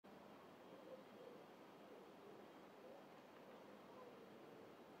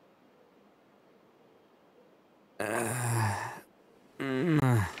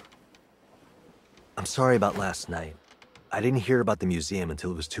sorry about last night. I didn't hear about the museum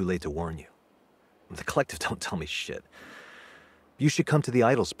until it was too late to warn you. The Collective don't tell me shit. You should come to the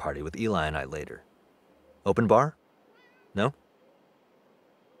Idols party with Eli and I later. Open bar? No?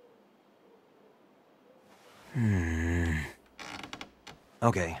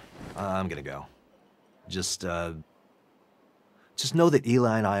 Okay, I'm gonna go. Just know that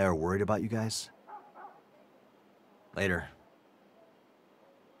Eli and I are worried about you guys. Later.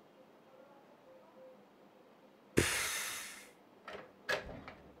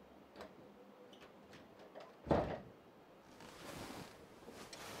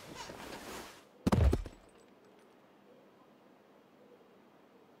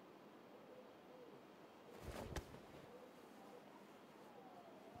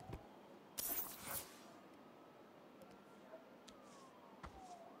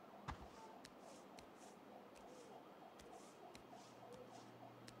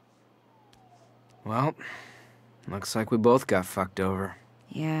 Well, looks like we both got fucked over.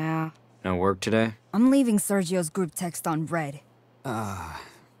 Yeah. No work today? I'm leaving Sergio's group text on red.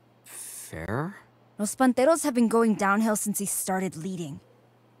 Fair? Los Panteros have been going downhill since he started leading.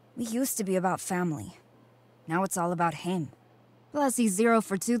 We used to be about family. Now it's all about him. Plus, he's 0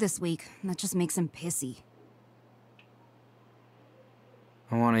 for 2 this week, and that just makes him pissy.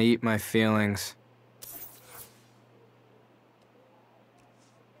 I want to eat my feelings.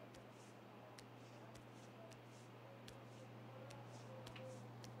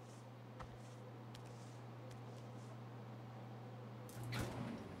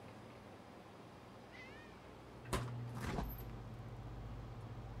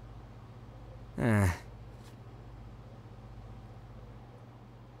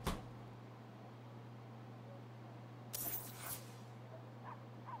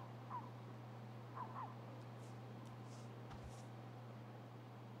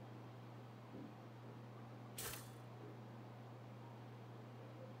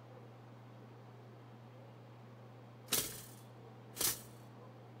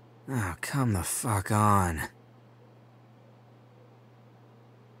 Oh, come the fuck on.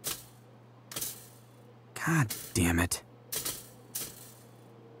 God damn it.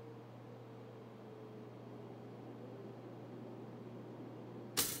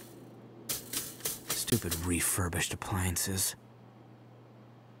 Stupid refurbished appliances.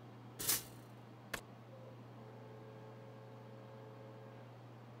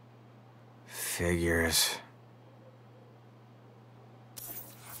 Figures.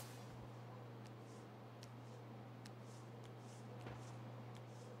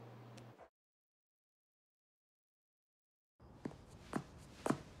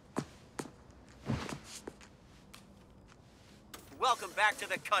 Welcome back to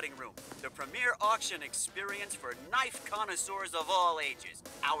the cutting room, the premier auction experience for knife connoisseurs of all ages.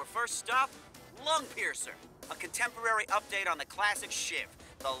 Our first stop, Lung Piercer, a contemporary update on the classic shiv,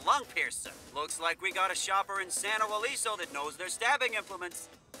 the Lung Piercer. Looks like we got a shopper in San Luis that knows their stabbing implements.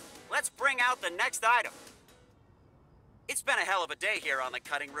 Let's bring out the next item. It's been a hell of a day here on the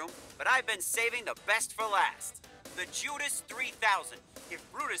cutting room, but I've been saving the best for last. The Judas 3000.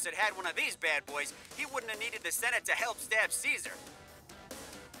 If Brutus had had one of these bad boys, he wouldn't have needed the Senate to help stab Caesar.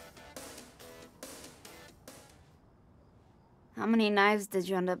 How many knives did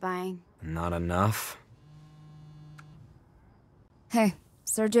you end up buying? Not enough. Hey,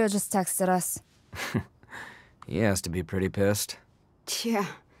 Sergio just texted us. He has to be pretty pissed. Yeah.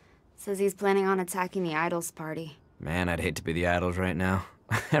 Says he's planning on attacking the Idols party. Man, I'd hate to be the Idols right now.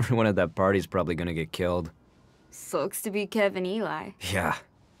 Everyone at that party's probably gonna get killed. Sucks to be Kev and Eli. Yeah.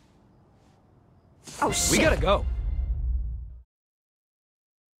 Oh, shit! We gotta go!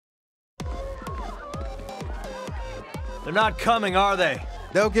 They're not coming, are they?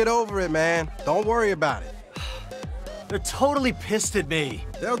 They'll get over it, man. Don't worry about it. They're totally pissed at me.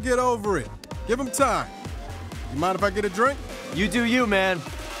 They'll get over it. Give them time. You mind if I get a drink? You do you, man.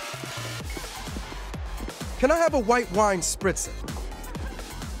 Can I have a white wine spritzer?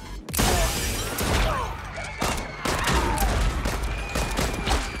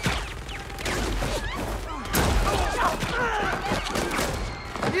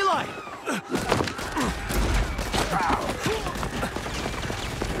 Eli!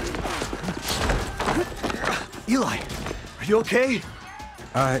 Eli, are you okay?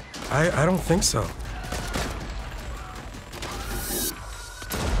 I don't think so.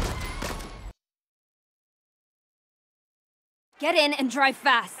 Get in and drive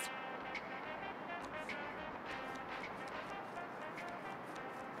fast.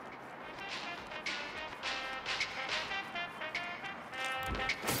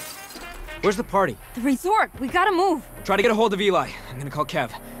 Where's the party? The resort. We gotta move. Try to get a hold of Eli. I'm gonna call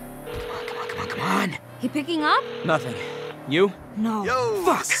Kev. Come on, come on, come on, come on. He picking up? Nothing. You? No. Yo,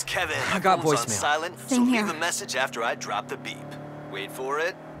 Fuck. this is Kevin. I got Phone's on voicemail. silent, Same so here. leave a message after I drop the beep. Wait for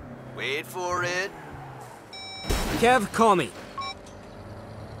it. Wait for it. Kev, call me.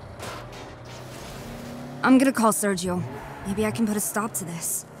 I'm gonna call Sergio. Maybe I can put a stop to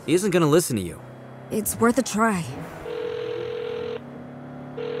this. He isn't gonna listen to you. It's worth a try.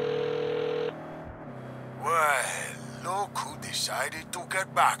 Well, look who decided to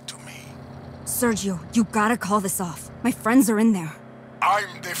get back to me. Sergio, you gotta call this off. My friends are in there.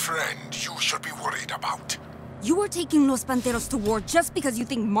 I'm the friend you should be worried about. You are taking Los Panteros to war just because you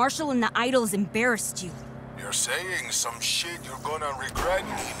think Marshall and the Idols embarrassed you. You're saying some shit you're gonna regret,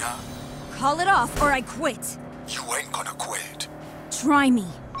 Nina. Call it off or I quit. You ain't gonna quit. Try me.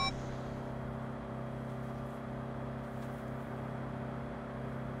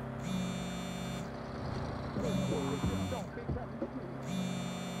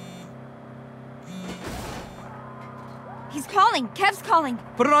 He's calling. Kev's calling.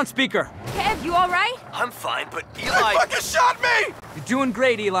 Put it on speaker. Kev, you alright? I'm fine, but Eli... shot me! You're doing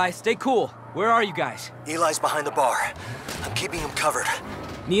great, Eli. Stay cool. Where are you guys? Eli's behind the bar. I'm keeping him covered.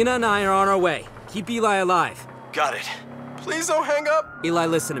 Nina and I are on our way. Keep Eli alive. Got it. Please don't hang up. Eli,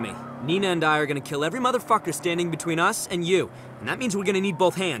 listen to me. Nina and I are gonna kill every motherfucker standing between us and you. And that means we're gonna need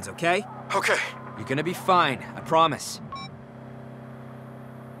both hands, okay? Okay. You're gonna be fine. I promise.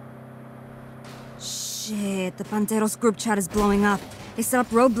 Shit, the Panteros group chat is blowing up. They set up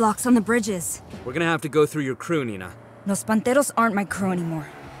roadblocks on the bridges. We're gonna have to go through your crew, Nina. Los Panteros aren't my crew anymore.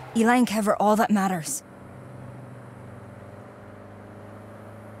 Eli and Kev are all that matters.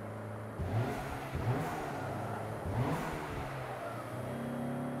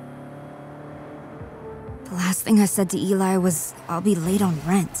 The last thing I said to Eli was, I'll be late on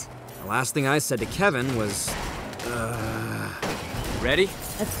rent. The last thing I said to Kevin was, Ready?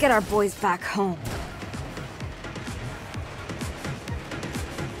 Let's get our boys back home.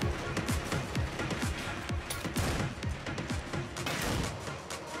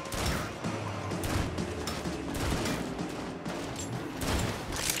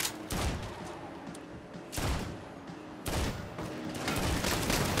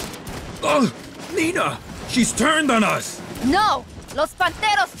 Oh, Nina! She's turned on us! No! Los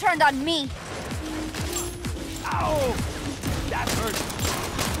Panteros turned on me! Ow! That hurt.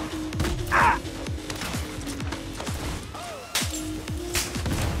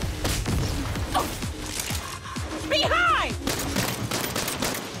 Behind!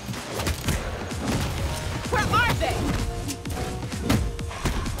 Where are they?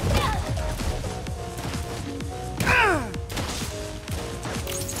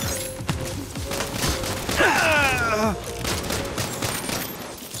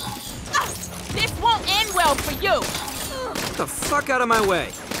 This won't end well for you! Get the fuck out of my way.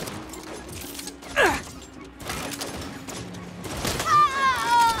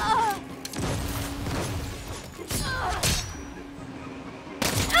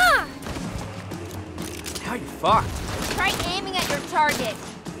 Now you're fucked. Try aiming at your target.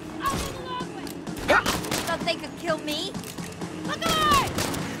 Thought they could kill me? Look alive!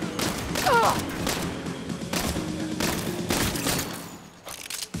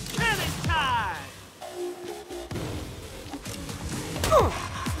 Finish time!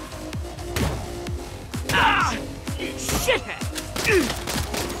 You shithead!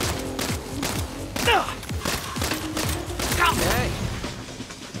 Hey.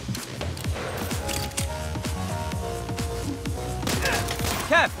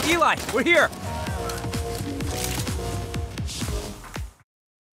 Kev, Eli, we're here.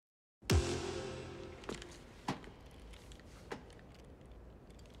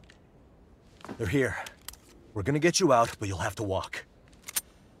 They're here. We're gonna get you out, but you'll have to walk.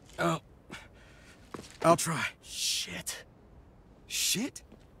 I'll try. Shit. Shit?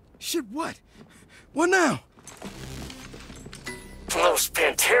 Shit what? What now? Los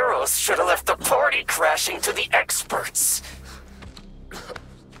Panteros should have left the party crashing to the experts.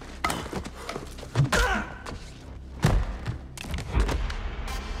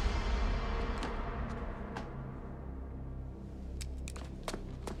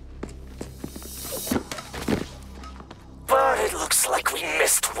 But it looks like we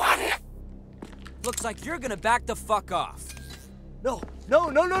missed one. Looks like you're gonna back the fuck off. No.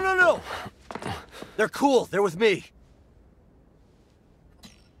 They're cool. They're with me.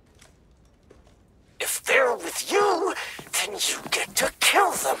 If they're with you, then you get to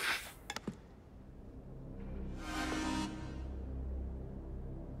kill them.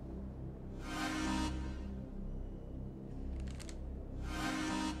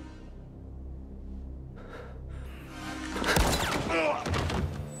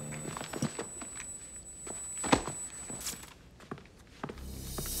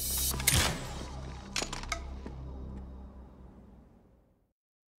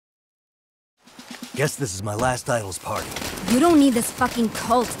 guess this is my last Idols party. You don't need this fucking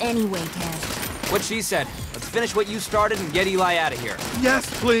cult anyway, Kev. What she said. Let's finish what you started and get Eli out of here. Yes,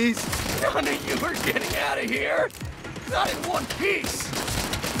 please. None of you are getting out of here. Not in one piece.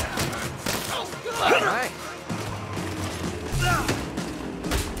 Oh, God. All right.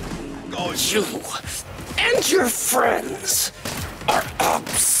 You and your friends are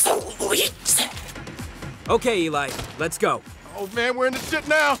obsolete. Okay, Eli. Let's go. Oh, man, we're in the shit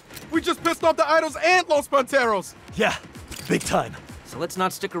now. We just pissed off the Idols and Los Panteros. Yeah, big time. So let's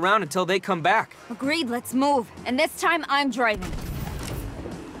not stick around until they come back. Agreed, let's move. And this time, I'm driving.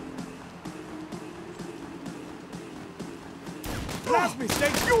 Last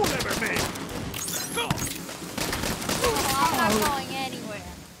mistake you'll ever make. I'm not going anywhere.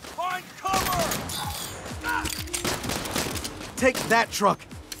 Find cover. Take that truck.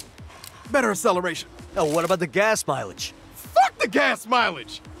 Better acceleration. Oh, what about the gas mileage? Fuck the gas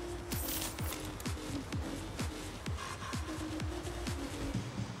mileage.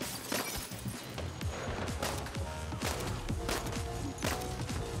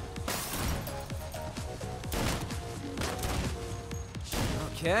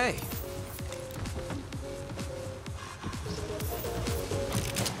 Okay.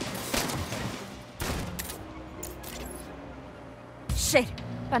 Shit,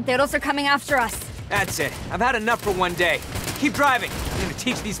 Panteros are coming after us. That's it. I've had enough for one day. Keep driving. I'm gonna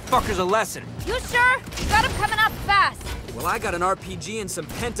teach these fuckers a lesson. You sure? You got them coming up fast. Well, I got an RPG and some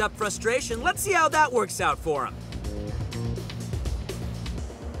pent-up frustration. Let's see how that works out for them.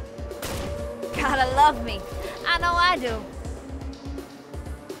 Gotta love me. I know I do.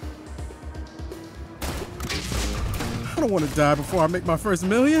 I don't want to die before I make my first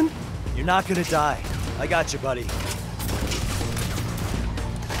million. You're not gonna die. I got you, buddy.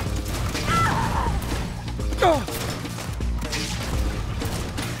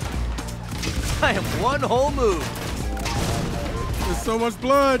 I am one whole move. There's so much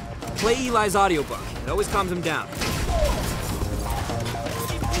blood. Play Eli's audiobook. It always calms him down.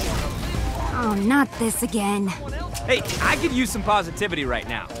 Oh, not this again. Hey, I could use some positivity right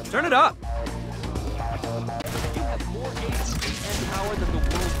now. Turn it up. You have more agency and power than the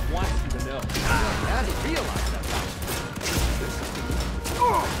world wants you to know. You gotta realize that.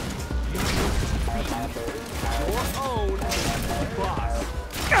 You need to be your own boss.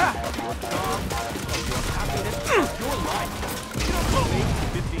 Your job, your happiness, your life. You don't make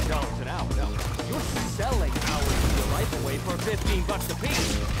 $15 an hour, no. You're selling hours of your life away for $15 a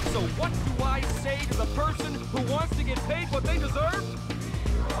piece. So what do I say to the person who wants to get paid what they deserve?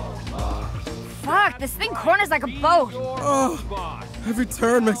 Fuck, this thing corners like a boat. Oh, every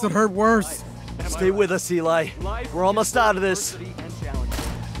turn makes it hurt worse. Stay with us, Eli. We're almost out of this.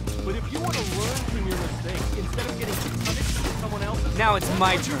 But if you want to learn from your mistakes instead of getting punished with someone else, Now it's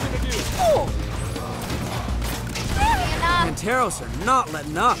my turn. Panteros are not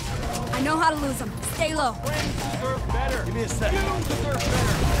letting up. I know how to lose them. Stay low. friends deserve better. Give me a sec. You deserve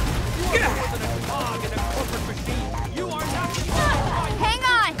better. You are more than a cog in a corporate machine. You are not Hang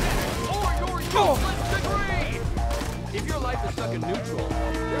on! or your useless degree. If your life is stuck in neutral,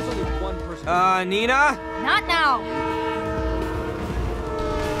 there's only one person. Nina? Not now.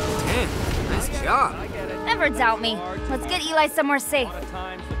 Damn, nice job. I get it. Never doubt me. Let's get Eli somewhere safe. A lot of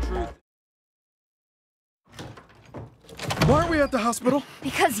times the truth. Why aren't we at the hospital?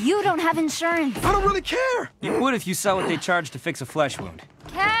 Because you don't have insurance. I don't really care. You would if you saw what they charge to fix a flesh wound.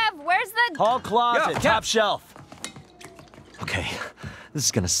 Kev, where's the... Hall closet, Yeah. top shelf. Okay, this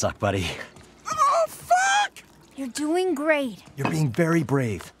is gonna suck, buddy. Oh, fuck! You're doing great. You're being very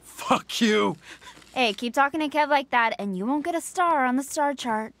brave. Fuck you. Hey, keep talking to Kev like that, and you won't get a star on the star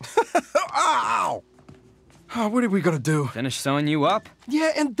chart. Ow! Oh, what are we gonna do? Finish sewing you up?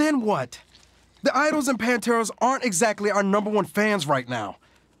 Yeah, and then what? The Idols and Panteros aren't exactly our #1 fans right now.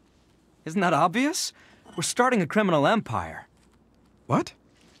 Isn't that obvious? We're starting a criminal empire. What?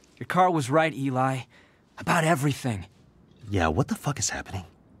 Your car was right, Eli. About everything. Yeah, what the fuck is happening?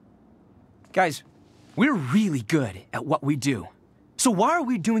 Guys, we're really good at what we do. So why are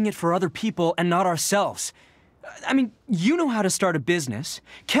we doing it for other people and not ourselves? I mean, you know how to start a business.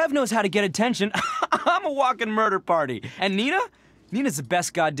 Kev knows how to get attention. I'm a walking murder party. And Nina? Nina's the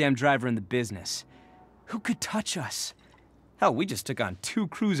best goddamn driver in the business. Who could touch us? Hell, we just took on 2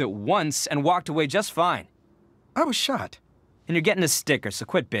 crews at once and walked away just fine. I was shot. And you're getting a sticker, so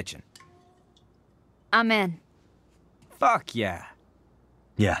quit bitching. I'm in. Fuck yeah.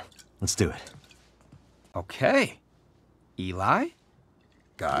 Yeah, let's do it. Okay. Eli?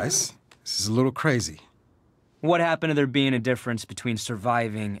 Guys, this is a little crazy. What happened to there being a difference between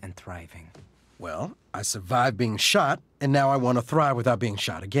surviving and thriving? Well, I survived being shot, and now I want to thrive without being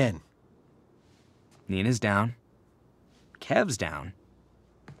shot again. Nina's down. Kev's down.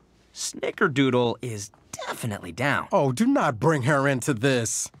 Snickerdoodle is definitely down. Oh, do not bring her into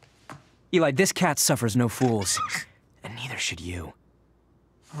this. Eli, this cat suffers no fools. And neither should you.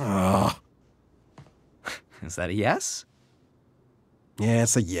 Ugh. Is that a yes? Yeah,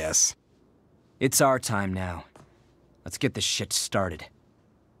 it's a yes. It's our time now. Let's get this shit started.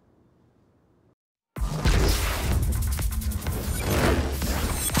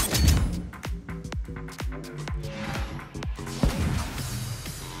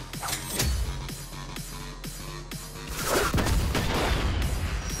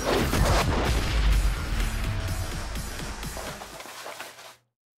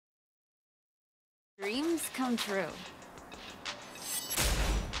 Dreams come true.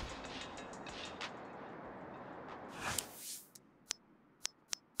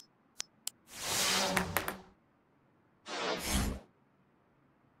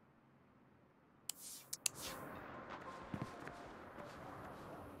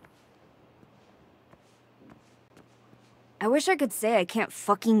 I wish I could say I can't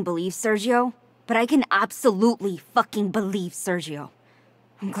fucking believe Sergio, but I can absolutely fucking believe Sergio.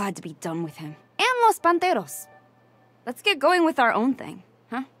 I'm glad to be done with him. And Los Panteros. Let's get going with our own thing,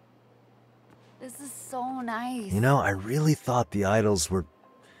 huh? This is so nice. You know, I really thought the idols were...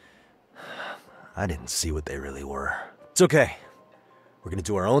 I didn't see what they really were. It's okay. We're gonna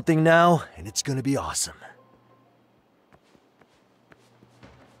do our own thing now, and it's gonna be awesome.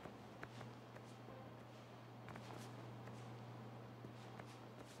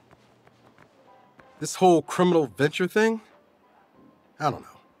 This whole criminal venture thing? I don't know.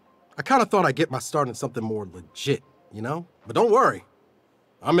 I kind of thought I'd get my start in something more legit, you know? But don't worry.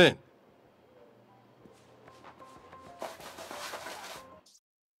 I'm in.